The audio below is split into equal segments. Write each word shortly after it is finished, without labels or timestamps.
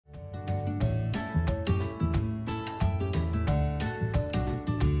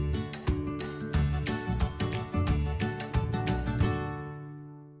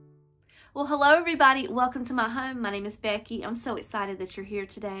Well, hello everybody. Welcome to my home. My name is Becky. I'm so excited that you're here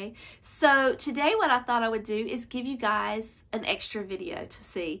today. So today what I thought I would do is give you guys an extra video to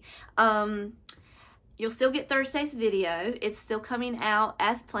see. You'll still get Thursday's video. It's still coming out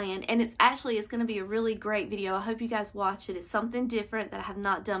as planned, and it's going to be a really great video. I hope you guys watch it. It's something different that I have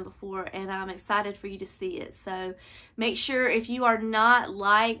not done before, and I'm excited for you to see it. So make sure if you have not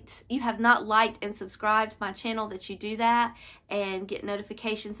liked and subscribed my channel that you do that and get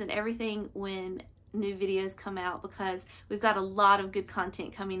notifications and everything when new videos come out, because we've got a lot of good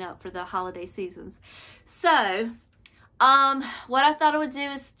content coming up for the holiday seasons. So what I thought I would do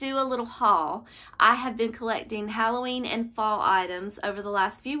is do a little haul. I have been collecting Halloween and fall items over the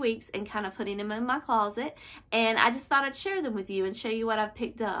last few weeks and kind of putting them in my closet, and I just thought I'd share them with you and show you what I've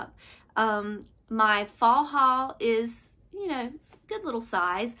picked up. My fall haul is, it's a good little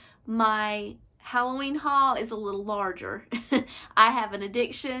size. My Halloween haul is a little larger. I have an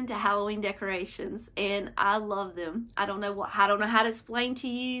addiction to Halloween decorations and I love them. I don't know how to explain to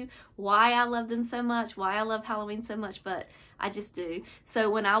you why I love them so much, why I love Halloween so much, but I just do.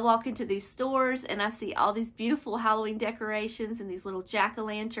 So when I walk into these stores and I see all these beautiful Halloween decorations and these little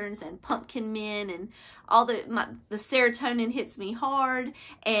jack-o'-lanterns and pumpkin men and all the serotonin hits me hard,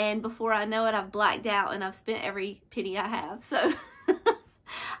 and before I know it, I've blacked out and I've spent every penny I have. So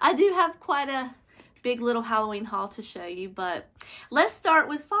I do have quite a big little Halloween haul to show you, but let's start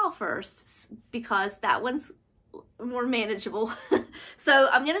with fall first because that one's more manageable. So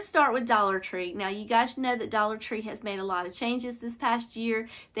I'm going to start with Dollar Tree. Now you guys know that Dollar Tree has made a lot of changes this past year.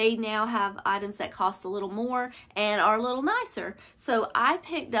 They now have items that cost a little more and are a little nicer. So I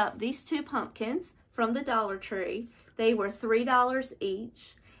picked up these two pumpkins from the Dollar Tree. They were $3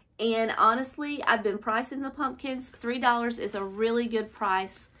 each. And honestly, I've been pricing the pumpkins. $3 is a really good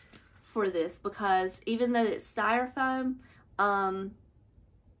price for this because even though it's styrofoam,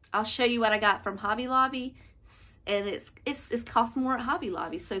 I'll show you what I got from Hobby Lobby, and it's cost more at Hobby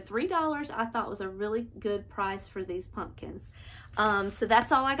Lobby. So $3 I thought was a really good price for these pumpkins. So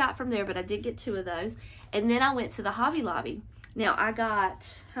that's all I got from there, but I did get two of those. And then I went to the Hobby Lobby. Now I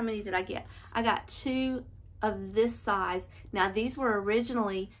got, how many did I get? I got two of this size. Now these were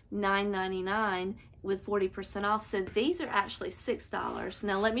originally $9.99 with 40% off, so these are actually $6.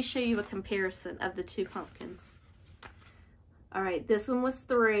 Now let me show you a comparison of the two pumpkins. All right, this one was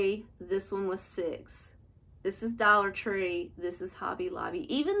 $3, this one was $6. This is Dollar Tree, this is Hobby Lobby.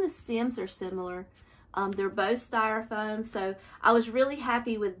 Even the stems are similar. They're both styrofoam, so I was really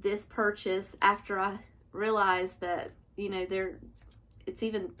happy with this purchase after I realized that, it's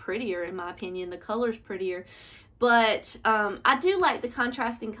even prettier in my opinion. The color's prettier, but I do like the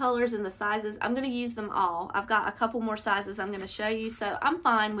contrasting colors and the sizes. I'm going to use them all. I've got a couple more sizes I'm going to show you, so I'm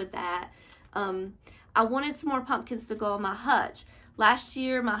fine with that. I wanted some more pumpkins to go on my hutch. Last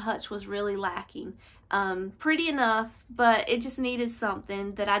year my hutch was really lacking. Pretty enough, but it just needed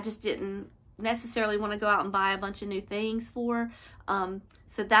something that I just didn't necessarily want to go out and buy a bunch of new things for.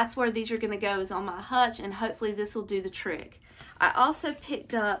 So that's where these are going to go, is on my hutch, and hopefully this will do the trick. I also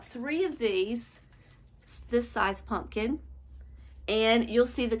picked up 3 of these, this size pumpkin, and you'll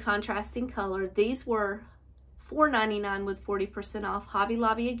see the contrasting color. These were $4.99 with 40% off, Hobby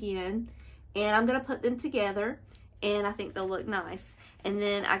Lobby again, and I'm going to put them together, and I think they'll look nice. And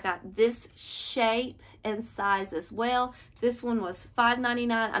then I got this shape and size as well. This one was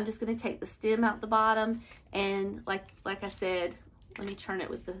 $5.99. I'm just going to take the stem out the bottom, and like I said, let me turn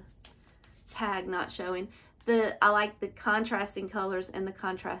it with the tag not showing. I like the contrasting colors and the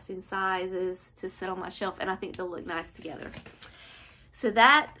contrasting sizes to sit on my shelf, and I think they'll look nice together. So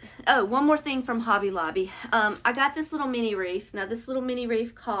that, oh, one more thing from Hobby Lobby. I got this little mini wreath. Now this little mini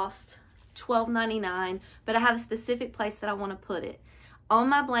wreath costs $12.99, but I have a specific place that I want to put it. On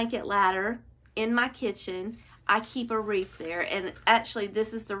my blanket ladder in my kitchen, I keep a wreath there, and actually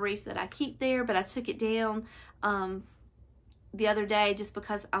this is the wreath that I keep there, but I took it down the other day just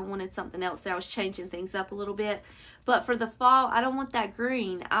because I wanted something else there. I was changing things up a little bit. But for the fall, I don't want that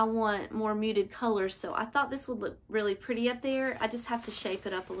green. I want more muted colors. So I thought this would look really pretty up there. I just have to shape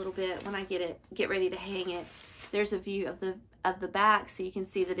it up a little bit when I get ready to hang it. There's a view of the back so you can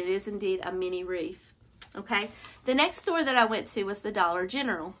see that it is indeed a mini wreath. Okay. The next store that I went to was the Dollar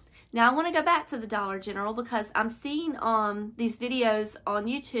General. Now I want to go back to the Dollar General because I'm seeing these videos on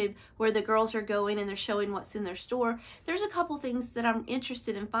YouTube where the girls are going and they're showing what's in their store. There's a couple things that I'm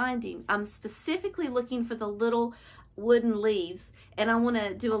interested in finding. I'm specifically looking for the little wooden leaves, and I want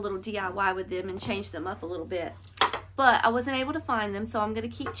to do a little DIY with them and change them up a little bit. But I wasn't able to find them, so I'm going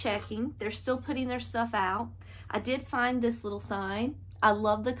to keep checking. They're still putting their stuff out. I did find this little sign. I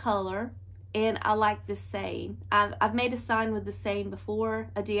love the color. and I like this saying. I've made a sign with the saying before,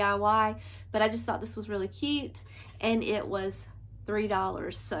 a DIY, but I just thought this was really cute, and it was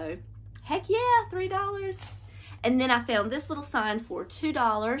 $3. So heck yeah, $3. And then I found this little sign for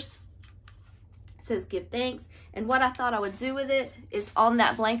 $2. It says give thanks. And what I thought I would do with it is on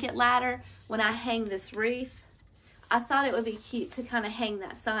that blanket ladder, when I hang this wreath, I thought it would be cute to kind of hang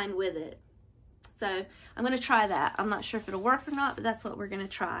that sign with it. So I'm going to try that. I'm not sure if it'll work or not, but that's what we're going to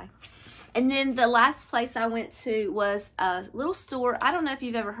try. And then the last place I went to was a little store. I don't know if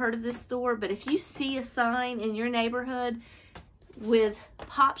you've ever heard of this store, but if you see a sign in your neighborhood with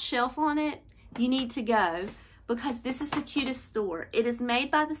Pop Shelf on it, you need to go, because this is the cutest store. It is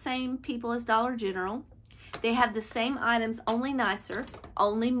made by the same people as Dollar General. They have the same items, only nicer,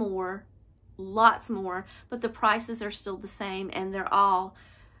 only more, lots more, but the prices are still the same, and they're all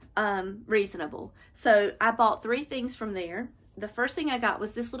reasonable. So I bought 3 things from there. The first thing I got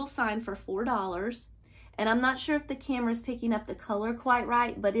was this little sign for $4, and I'm not sure if the camera's picking up the color quite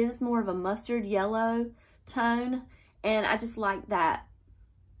right, but it is more of a mustard yellow tone, and I just like that.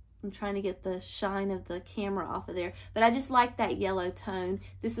 I'm trying to get the shine of the camera off of there, but I just like that yellow tone.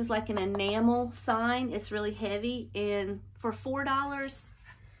 This is like an enamel sign. It's really heavy, and for $4,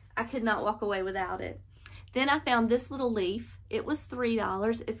 I could not walk away without it. Then I found this little leaf. It was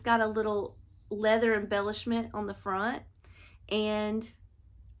 $3. It's got a little leather embellishment on the front, and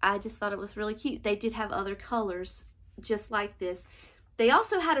I just thought it was really cute. They did have other colors just like this. They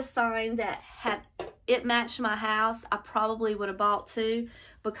also had a sign that had it matched my house. I probably would have bought 2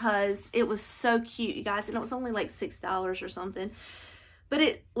 because it was so cute, you guys, and it was only like $6 or something. But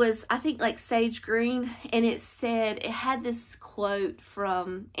it was, I think, like sage green, and it said, it had this quote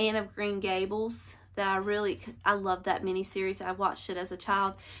from Anne of Green Gables that I love that miniseries. I watched it as a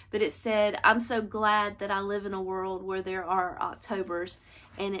child, but it said, I'm so glad that I live in a world where there are Octobers,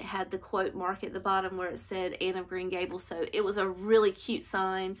 and it had the quote mark at the bottom where it said Anne of Green Gables. So it was a really cute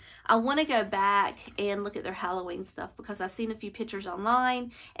sign. I want to go back and look at their Halloween stuff, because I've seen a few pictures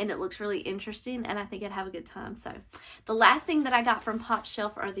online and it looks really interesting, and I think I'd have a good time. So the last thing that I got from Pop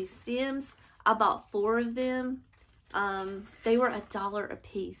Shelf are these stems. I bought 4 of them. They were $1 a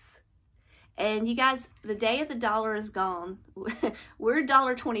piece. And you guys, the day of the dollar is gone. We're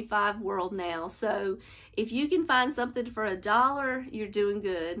 $1.25 world now. So if you can find something for $1, you're doing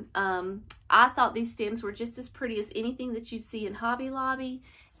good. I thought these stems were just as pretty as anything that you'd see in Hobby Lobby.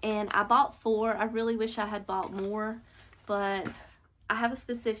 And I bought 4. I really wish I had bought more, but I have a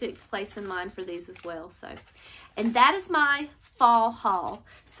specific place in mind for these as well. So, and that is my fall haul.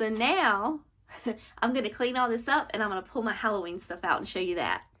 So now I'm going to clean all this up, and I'm going to pull my Halloween stuff out and show you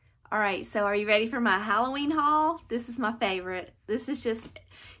that. All right, so are you ready for my Halloween haul? This is my favorite. This is just,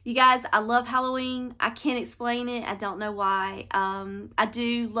 you guys, I love Halloween. I can't explain it. I don't know why. I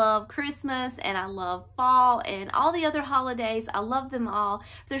do love Christmas, and I love fall, and all the other holidays. I love them all.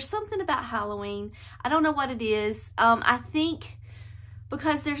 There's something about Halloween. I don't know what it is. I think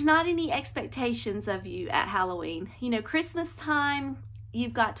because there's not any expectations of you at Halloween. You know, Christmas time,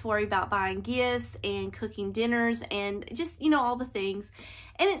 you've got to worry about buying gifts and cooking dinners and just, you know, all the things.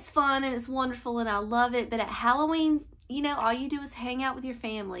 And it's fun and it's wonderful and I love it. But at Halloween, you know, all you do is hang out with your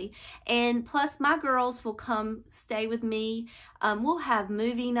family. And plus, my girls will come stay with me. We'll have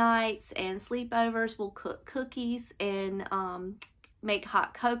movie nights and sleepovers. We'll cook cookies and make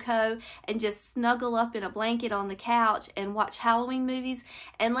hot cocoa and just snuggle up in a blanket on the couch and watch Halloween movies.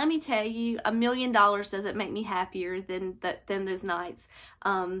 And let me tell you, $1 million doesn't make me happier than those nights.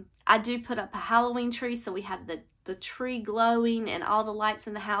 I do put up a Halloween tree, so we have the tree glowing and all the lights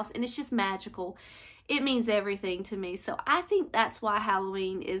in the house, and it's just magical. It means everything to me. So I think that's why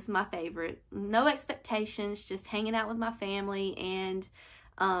Halloween is my favorite. No expectations, just hanging out with my family, and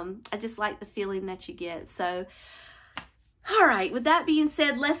I just like the feeling that you get. So all right, with that being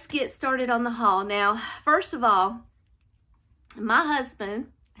said, let's get started on the haul. Now, first of all, my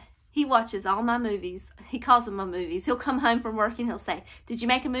husband, he watches all my movies. He calls them my movies. He'll come home from work and he'll say, "Did you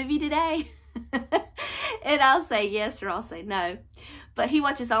make a movie today?" And I'll say yes, or I'll say no. But he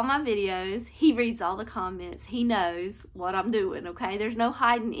watches all my videos. He reads all the comments. He knows what I'm doing, okay? There's no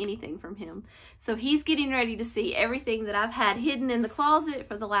hiding anything from him. So he's getting ready to see everything that I've had hidden in the closet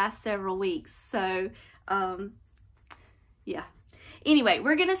for the last several weeks. So, yeah. Anyway,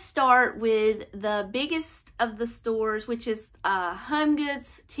 we're going to start with the biggest of the stores, which is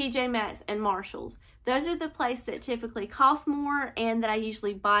HomeGoods, TJ Maxx, and Marshalls. Those are the places that typically cost more and that I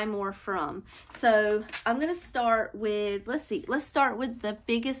usually buy more from. So I'm going to start with, let's start with the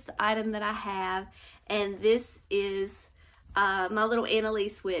biggest item that I have. And this is my little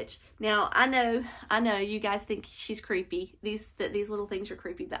Annalise witch. Now, I know you guys think she's creepy. These little things are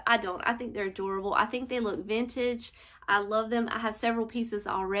creepy, but I don't. I think they're adorable. I think they look vintage. I love them. I have several pieces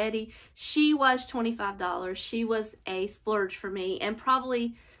already. She was $25. She was a splurge for me and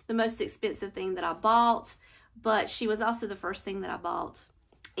probably the most expensive thing that I bought, but she was also the first thing that I bought.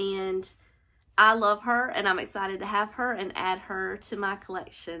 And I love her, and I'm excited to have her and add her to my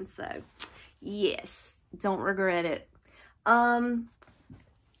collection. So, yes, don't regret it.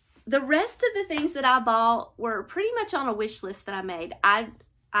 The rest of the things that I bought were pretty much on a wish list that I made. I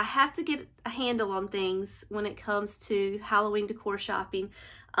have to get a handle on things when it comes to Halloween decor shopping,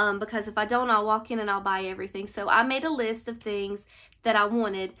 because if I don't, I'll walk in and I'll buy everything. So I made a list of things that I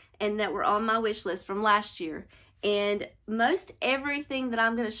wanted and that were on my wish list from last year. And most everything that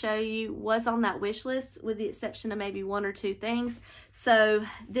I'm going to show you was on that wish list, with the exception of maybe one or two things. So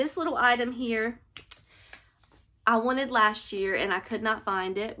this little item here, I wanted last year and I could not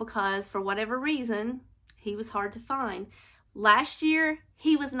find it because for whatever reason, he was hard to find. Last year,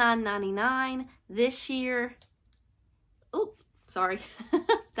 he was $9.99. This year, oh, sorry,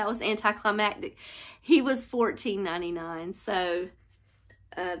 that was anticlimactic. He was $14.99. So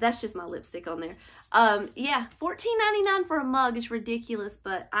that's just my lipstick on there. Yeah, $14.99 for a mug is ridiculous,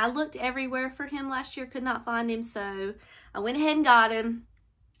 but I looked everywhere for him last year, could not find him, so I went ahead and got him.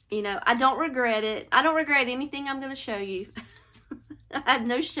 You know, I don't regret it. I don't regret anything I'm going to show you. I have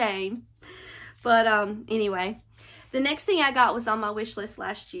no shame. But anyway, the next thing I got was on my wish list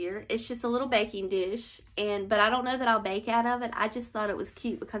last year. It's just a little baking dish, but I don't know that I'll bake out of it. I just thought it was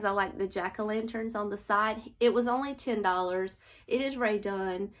cute because I like the jack-o'-lanterns on the side. It was only $10. It is Rae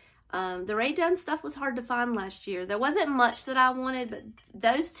Dunn. The Rae Dunn stuff was hard to find last year. There wasn't much that I wanted, but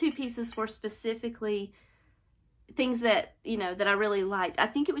those two pieces were specifically things that, you know, that I really liked. I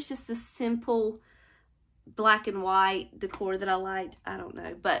think it was just the simple black and white decor that I liked. I don't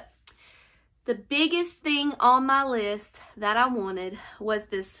know, but the biggest thing on my list that I wanted was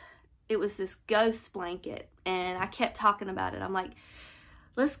this. It was this ghost blanket, and I kept talking about it. I'm like,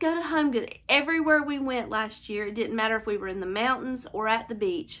 let's go to HomeGoods. Everywhere we went last year, it didn't matter if we were in the mountains or at the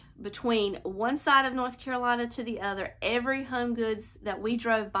beach, between one side of North Carolina to the other, every HomeGoods that we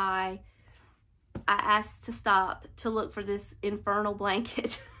drove by, I asked to stop to look for this infernal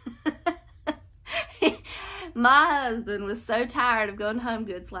blanket. My husband was so tired of going to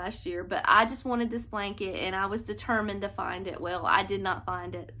HomeGoods last year, but I just wanted this blanket and I was determined to find it. Well, I did not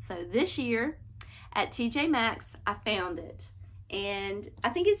find it. So this year at TJ Maxx, I found it. And I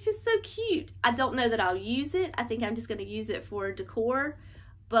think it's just so cute. I don't know that I'll use it. I think I'm just going to use it for decor,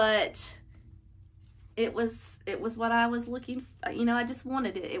 but it was what I was looking for. You know, I just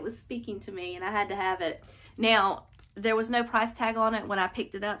wanted it. It was speaking to me and I had to have it. Now, there was no price tag on it when I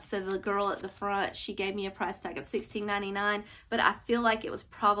picked it up, so the girl at the front, she gave me a price tag of $16.99, but I feel like it was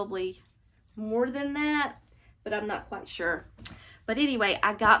probably more than that, but I'm not quite sure. But anyway,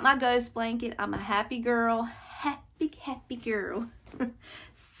 I got my ghost blanket. I'm a happy girl. Happy girl.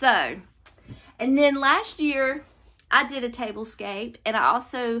 So, and then last year, I did a tablescape, and I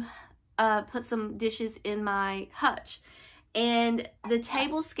also put some dishes in my hutch. And the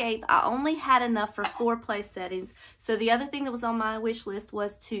tablescape, I only had enough for 4 place settings. So the other thing that was on my wish list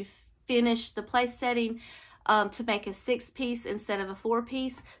was to finish the place setting to make a 6-piece instead of a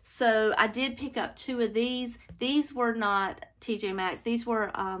 4-piece. So I did pick up 2 of these. These were not TJ Maxx. These were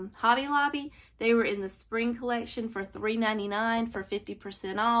Hobby Lobby. They were in the spring collection for $3.99 for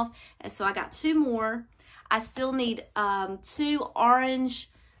 50% off. And so I got 2 more. I still need 2 orange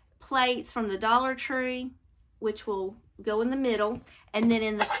plates from the Dollar Tree, which will go in the middle, and then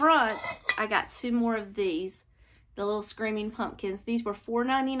in the front I got 2 more of these, the little screaming pumpkins. These were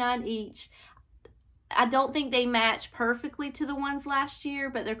 $4.99 each. I don't think they match perfectly to the ones last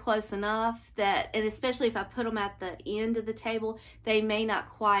year, but they're close enough that, and especially if I put them at the end of the table, they may not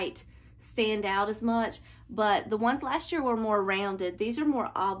quite stand out as much. But the ones last year were more rounded. These are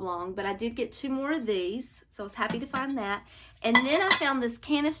more oblong, but I did get 2 more of these, so I was happy to find that. And then I found this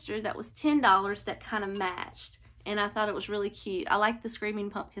canister that was $10 that kind of matched. And I thought it was really cute. I like the screaming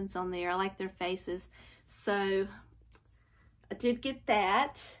pumpkins on there. I like their faces. So I did get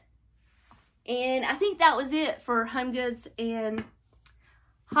that. And I think that was it for HomeGoods and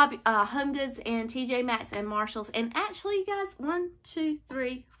HomeGoods and TJ Maxx and Marshalls. And actually, you guys, 1, 2,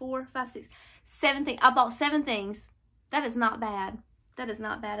 3, 4, 5, 6, 7 things. I bought 7 things. That is not bad. That is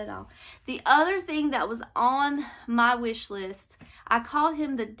not bad at all. The other thing that was on my wish list, I call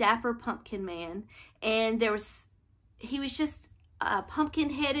him the Dapper Pumpkin Man. And he was just a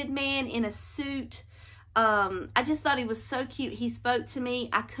pumpkin-headed man in a suit. I just thought he was so cute. He spoke to me.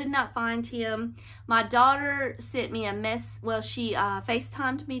 I could not find him. My daughter sent me a she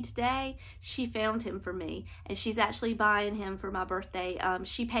FaceTimed me today. She found him for me, and she's actually buying him for my birthday.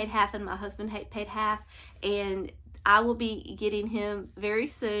 She paid half and my husband paid half, and I will be getting him very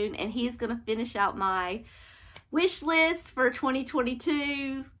soon, and he's going to finish out my wish list for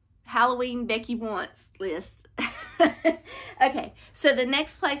 2022 Halloween Becky Wants list. Okay, so the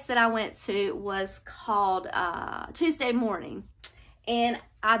next place that I went to was called Tuesday Morning, and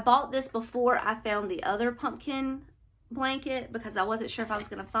I bought this before I found the other pumpkin blanket because I wasn't sure if I was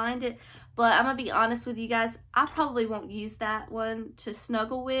going to find it. But I'm going to be honest with you guys, I probably won't use that one to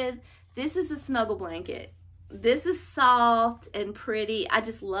snuggle with. This is a snuggle blanket. This is soft and pretty. I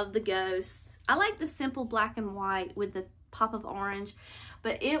just love the ghosts. I like the simple black and white with the pop of orange,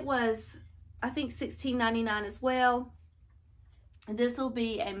 but it was, I think, $16.99 as well. This will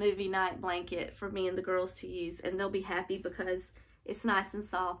be a movie night blanket for me and the girls to use, and they'll be happy because it's nice and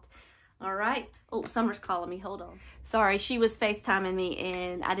soft. All right. Oh, Summer's calling me. Hold on. Sorry, she was FaceTiming me,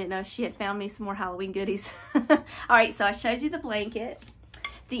 and I didn't know if she had found me some more Halloween goodies. All right, so I showed you the blanket.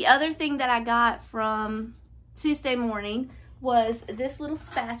 The other thing that I got from Tuesday Morning was this little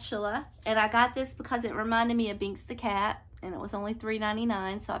spatula, and I got this because it reminded me of Binks the cat, and it was only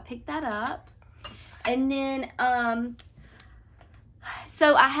 $3.99, so I picked that up. And then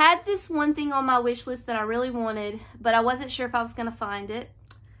so I had this one thing on my wish list that I really wanted, but I wasn't sure if I was going to find it.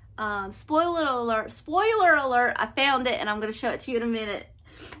 Spoiler alert, I found it, and I'm going to show it to you in a minute.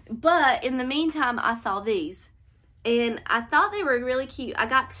 But in the meantime, I saw these, and I thought they were really cute. I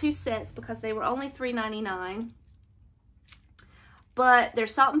got 2 sets because they were only $3.99. But they're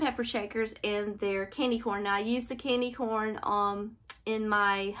salt and pepper shakers, and they're candy corn. Now, I used the candy corn in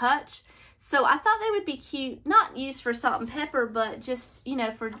my hutch, so I thought they would be cute. Not used for salt and pepper, but just, you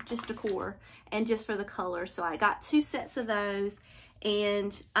know, for just decor and just for the color. So I got 2 sets of those,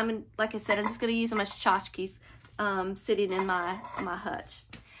 and like I said, I'm just going to use them as tchotchkes sitting in my hutch.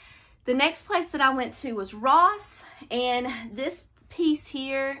 The next place that I went to was Ross, and this piece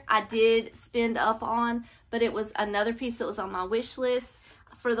here I did spend up on, but it was another piece that was on my wish list.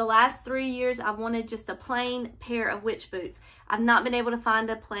 For the last 3 years, I wanted just a plain pair of witch boots. I've not been able to find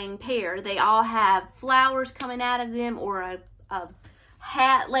a plain pair. They all have flowers coming out of them, or a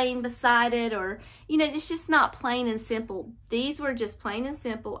hat laying beside it, or, you know, it's just not plain and simple. These were just plain and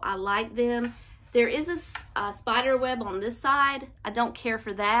simple. I like them. There is a spider web on this side. I don't care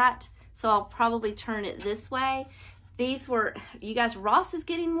for that, so I'll probably turn it this way. These were, you guys, Ross is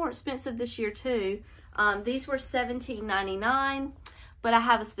getting more expensive this year too. These were $17.99, but I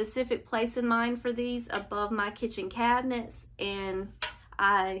have a specific place in mind for these above my kitchen cabinets, and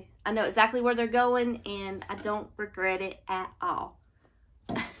I know exactly where they're going, and I don't regret it at all.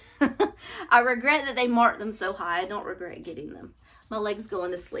 I regret that they marked them so high. I don't regret getting them. My leg's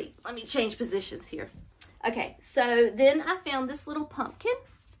going to sleep. Let me change positions here. Okay, so then I found this little pumpkin.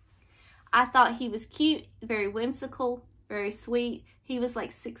 I thought he was cute, very whimsical, very sweet. He was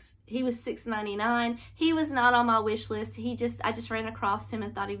like $6.99. He was not on my wish list. I just ran across him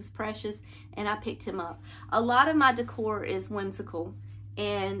and thought he was precious, and I picked him up. A lot of my decor is whimsical,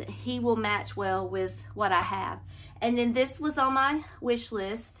 and he will match well with what I have. And then this was on my wish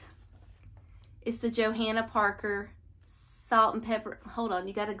list. It's the Johanna Parker salt and pepper. Hold on,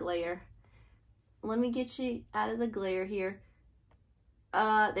 you got a glare. Let me get you out of the glare here.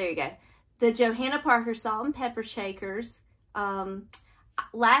 There you go. The Johanna Parker salt and pepper shakers.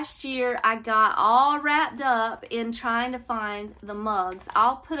 Last year I got all wrapped up in trying to find the mugs.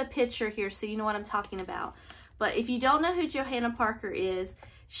 I'll put a picture here so you know what I'm talking about. But if you don't know who Johanna Parker is,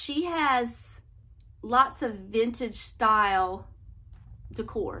 she has lots of vintage style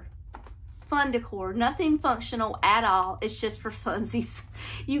decor. Fun decor, nothing functional at all. It's just for funsies.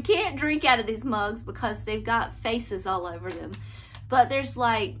 You can't drink out of these mugs because they've got faces all over them. But there's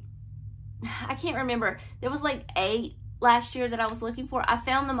like, I can't remember. There was like 8 last year that I was looking for. I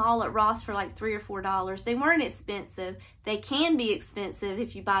found them all at Ross for like $3 or $4. They weren't expensive. They can be expensive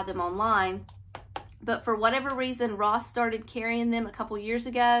if you buy them online. But for whatever reason, Ross started carrying them a couple years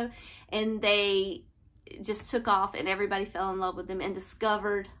ago, and they just took off, and everybody fell in love with them and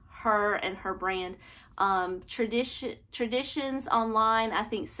discovered her and her brand. Traditions online, I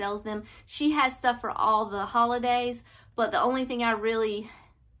think, sells them. She has stuff for all the holidays, but the only thing I really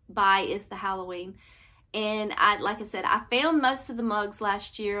buy is the Halloween. And like I said, I found most of the mugs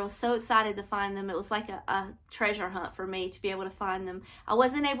last year. I was so excited to find them. It was like a treasure hunt for me to be able to find them. I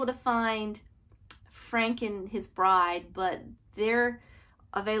wasn't able to find Frank and his bride, but they're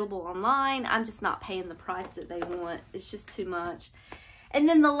available online. I'm just not paying the price that they want. It's just too much. And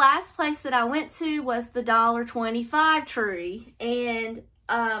then the last place that I went to was the $1.25 tree. And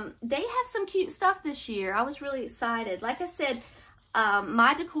they have some cute stuff this year. I was really excited. Like I said,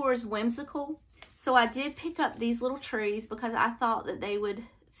 my decor is whimsical. So I did pick up these little trees because I thought that they would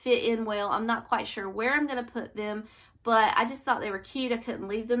fit in well. I'm not quite sure where I'm going to put them, but I just thought they were cute. I couldn't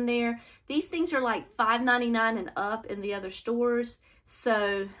leave them there. These things are like $5.99 and up in the other stores.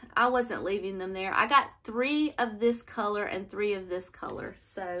 So I wasn't leaving them there. I got 3 of this color and 3 of this color.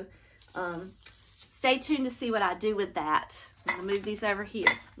 So stay tuned to see what I do with that. I'm going to move these over here.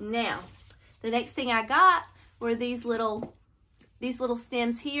 Now, the next thing I got were these little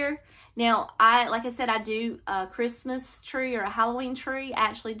stems here. Now, like I said, I do a Christmas tree or a Halloween tree. I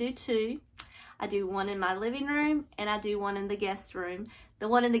actually do 2. I do one in my living room and I do one in the guest room. The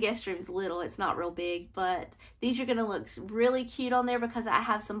one in the guest room is little. It's not real big, but these are going to look really cute on there because I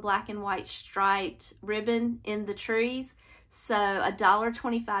have some black and white striped ribbon in the trees. So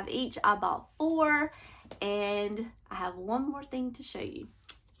 $1.25 each. I bought 4, and I have one more thing to show you.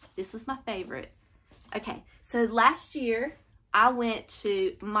 This was my favorite. Okay, so last year I went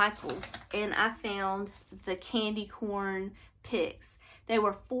to Michael's and I found the candy corn picks. They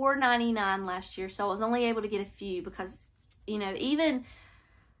were $4.99 last year, so I was only able to get a few because, you know, even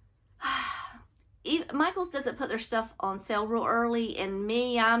Michael's doesn't put their stuff on sale real early, and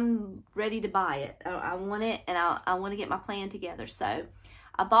me, I'm ready to buy it. I want it, and I want to get my plan together. So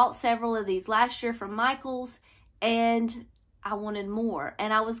I bought several of these last year from Michael's, and I wanted more.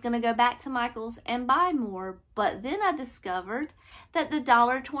 And I was going to go back to Michael's and buy more, but then I discovered that the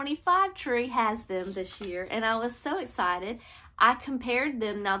 $1.25 tree has them this year, and I was so excited. I compared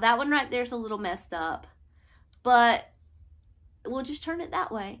them. Now, that one right there is a little messed up, but we'll just turn it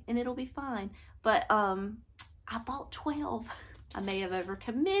that way, and it'll be fine. But I bought 12. I may have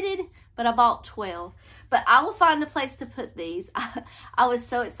overcommitted, but I bought 12. But I will find a place to put these. I was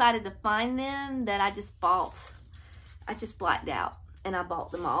so excited to find them that I just blacked out, and I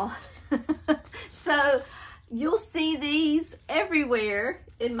bought them all. So you'll see these everywhere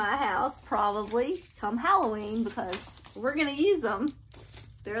in my house probably come Halloween because we're going to use them.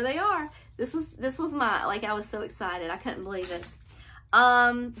 There they are. This was my, like, I was so excited. I couldn't believe it.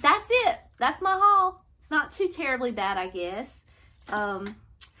 That's it. That's my haul. It's not too terribly bad, I guess. I'm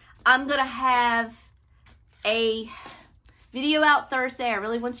going to have a video out Thursday. I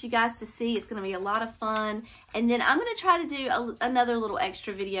really want you guys to see. It's going to be a lot of fun. And then I'm going to try to do another little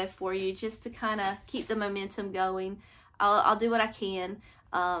extra video for you just to kind of keep the momentum going. I'll do what I can.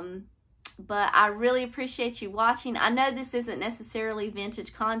 But I really appreciate you watching. I know this isn't necessarily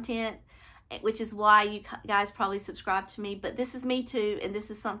vintage content, which is why you guys probably subscribe to me, but this is me too, and this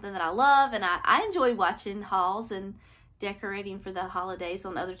is something that I love, and I enjoy watching hauls and decorating for the holidays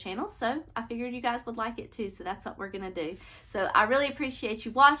on other channels, so I figured you guys would like it too, so that's what we're gonna do. So I really appreciate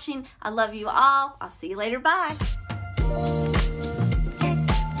you watching. I love you all. I'll see you later. Bye.